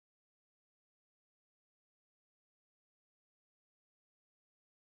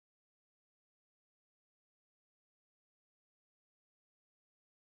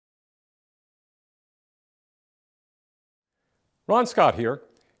Ron Scott here.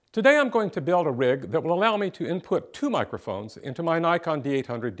 Today I'm going to build a rig that will allow me to input two microphones into my Nikon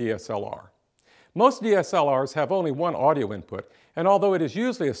D800 DSLR. Most DSLRs have only one audio input, and although it is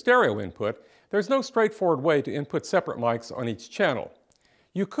usually a stereo input, there's no straightforward way to input separate mics on each channel.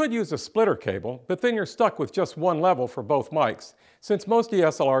 You could use a splitter cable, but then you're stuck with just one level for both mics, since most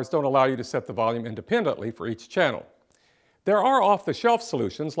DSLRs don't allow you to set the volume independently for each channel. There are off-the-shelf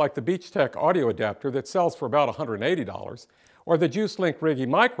solutions like the BeachTech audio adapter that sells for about $180, or the JuiceLink Riggy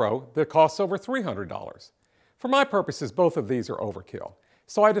Micro that costs over $300. For my purposes, both of these are overkill,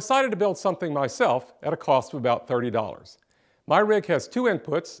 so I decided to build something myself at a cost of about $30. My rig has two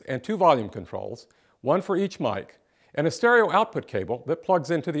inputs and two volume controls, one for each mic, and a stereo output cable that plugs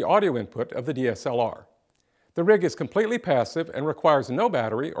into the audio input of the DSLR. The rig is completely passive and requires no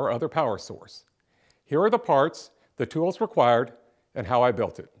battery or other power source. Here are the parts, the tools required, and how I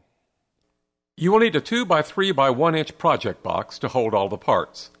built it. You will need a 2x3 by 1 inch project box to hold all the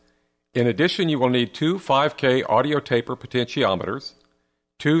parts. In addition, you will need two 5K audio taper potentiometers,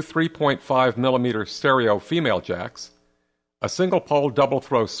 two 3.5 mm stereo female jacks, a single pole double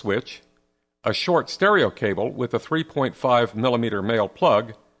throw switch, a short stereo cable with a 3.5 mm male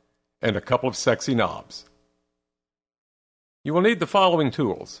plug, and a couple of sexy knobs. You will need the following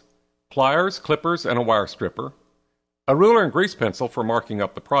tools: pliers, clippers, and a wire stripper, a ruler and grease pencil for marking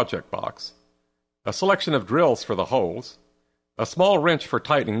up the project box, a selection of drills for the holes, a small wrench for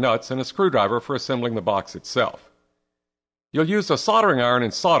tightening nuts, and a screwdriver for assembling the box itself. You'll use a soldering iron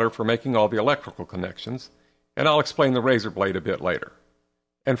and solder for making all the electrical connections, and I'll explain the razor blade a bit later.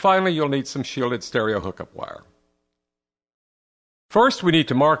 And finally, you'll need some shielded stereo hookup wire. First, we need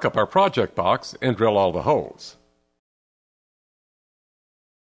to mark up our project box and drill all the holes.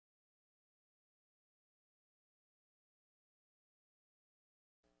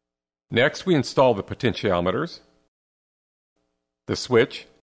 Next, we install the potentiometers, the switch,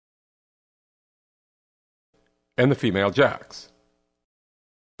 and the female jacks.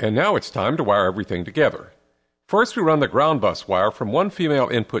 And now it's time to wire everything together. First, we run the ground bus wire from one female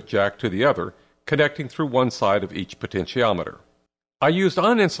input jack to the other, connecting through one side of each potentiometer. I used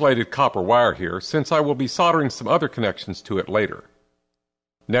uninsulated copper wire here since I will be soldering some other connections to it later.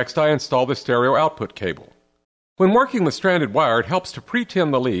 Next, I install the stereo output cable. When working with stranded wire, it helps to pre-tin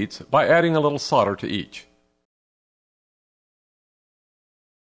the leads by adding a little solder to each.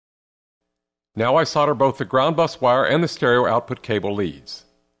 Now I solder both the ground bus wire and the stereo output cable leads.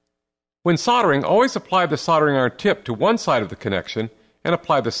 When soldering, always apply the soldering iron tip to one side of the connection and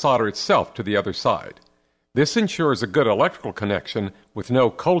apply the solder itself to the other side. This ensures a good electrical connection with no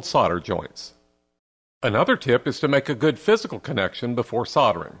cold solder joints. Another tip is to make a good physical connection before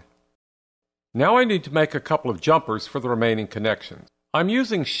soldering. Now I need to make a couple of jumpers for the remaining connections. I'm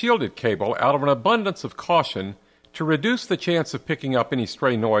using shielded cable out of an abundance of caution to reduce the chance of picking up any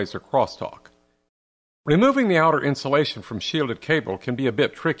stray noise or crosstalk. Removing the outer insulation from shielded cable can be a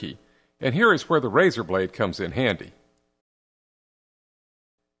bit tricky, and here is where the razor blade comes in handy.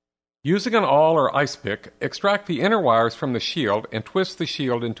 Using an awl or ice pick, extract the inner wires from the shield and twist the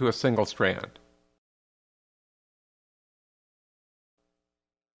shield into a single strand.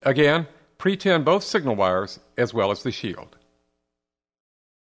 Again, pre-tin both signal wires as well as the shield.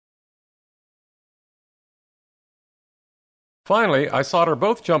 Finally, I solder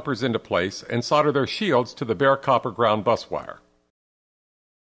both jumpers into place and solder their shields to the bare copper ground bus wire.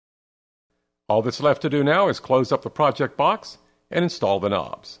 All that's left to do now is close up the project box and install the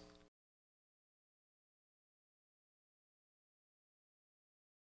knobs.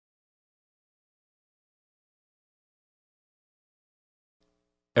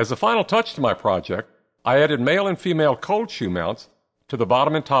 As a final touch to my project, I added male and female cold shoe mounts to the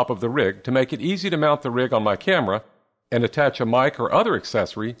bottom and top of the rig to make it easy to mount the rig on my camera and attach a mic or other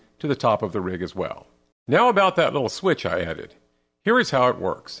accessory to the top of the rig as well. Now about that little switch I added. Here is how it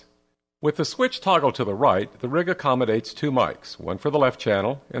works. With the switch toggled to the right, the rig accommodates two mics, one for the left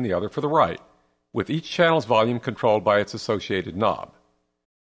channel and the other for the right, with each channel's volume controlled by its associated knob.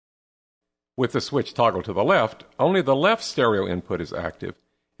 With the switch toggled to the left, only the left stereo input is active,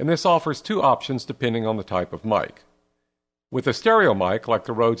 and this offers two options depending on the type of mic. With a stereo mic like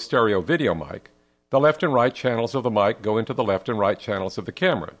the Rode Stereo Video mic, the left and right channels of the mic go into the left and right channels of the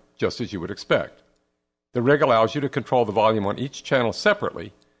camera, just as you would expect. The rig allows you to control the volume on each channel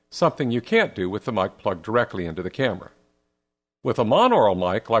separately, something you can't do with the mic plugged directly into the camera. With a monaural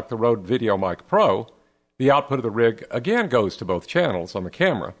mic like the Rode Video Mic Pro, the output of the rig again goes to both channels on the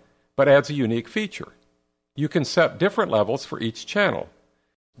camera, but adds a unique feature. You can set different levels for each channel.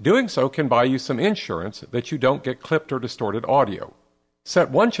 Doing so can buy you some insurance that you don't get clipped or distorted audio.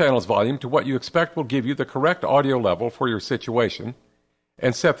 Set one channel's volume to what you expect will give you the correct audio level for your situation,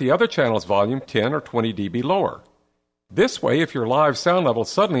 and set the other channel's volume 10 or 20 dB lower. This way, if your live sound level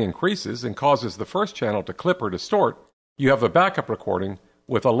suddenly increases and causes the first channel to clip or distort, you have a backup recording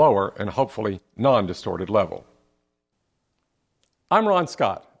with a lower and hopefully non-distorted level. I'm Ron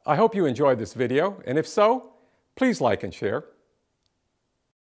Scott. I hope you enjoyed this video, and if so, please like and share.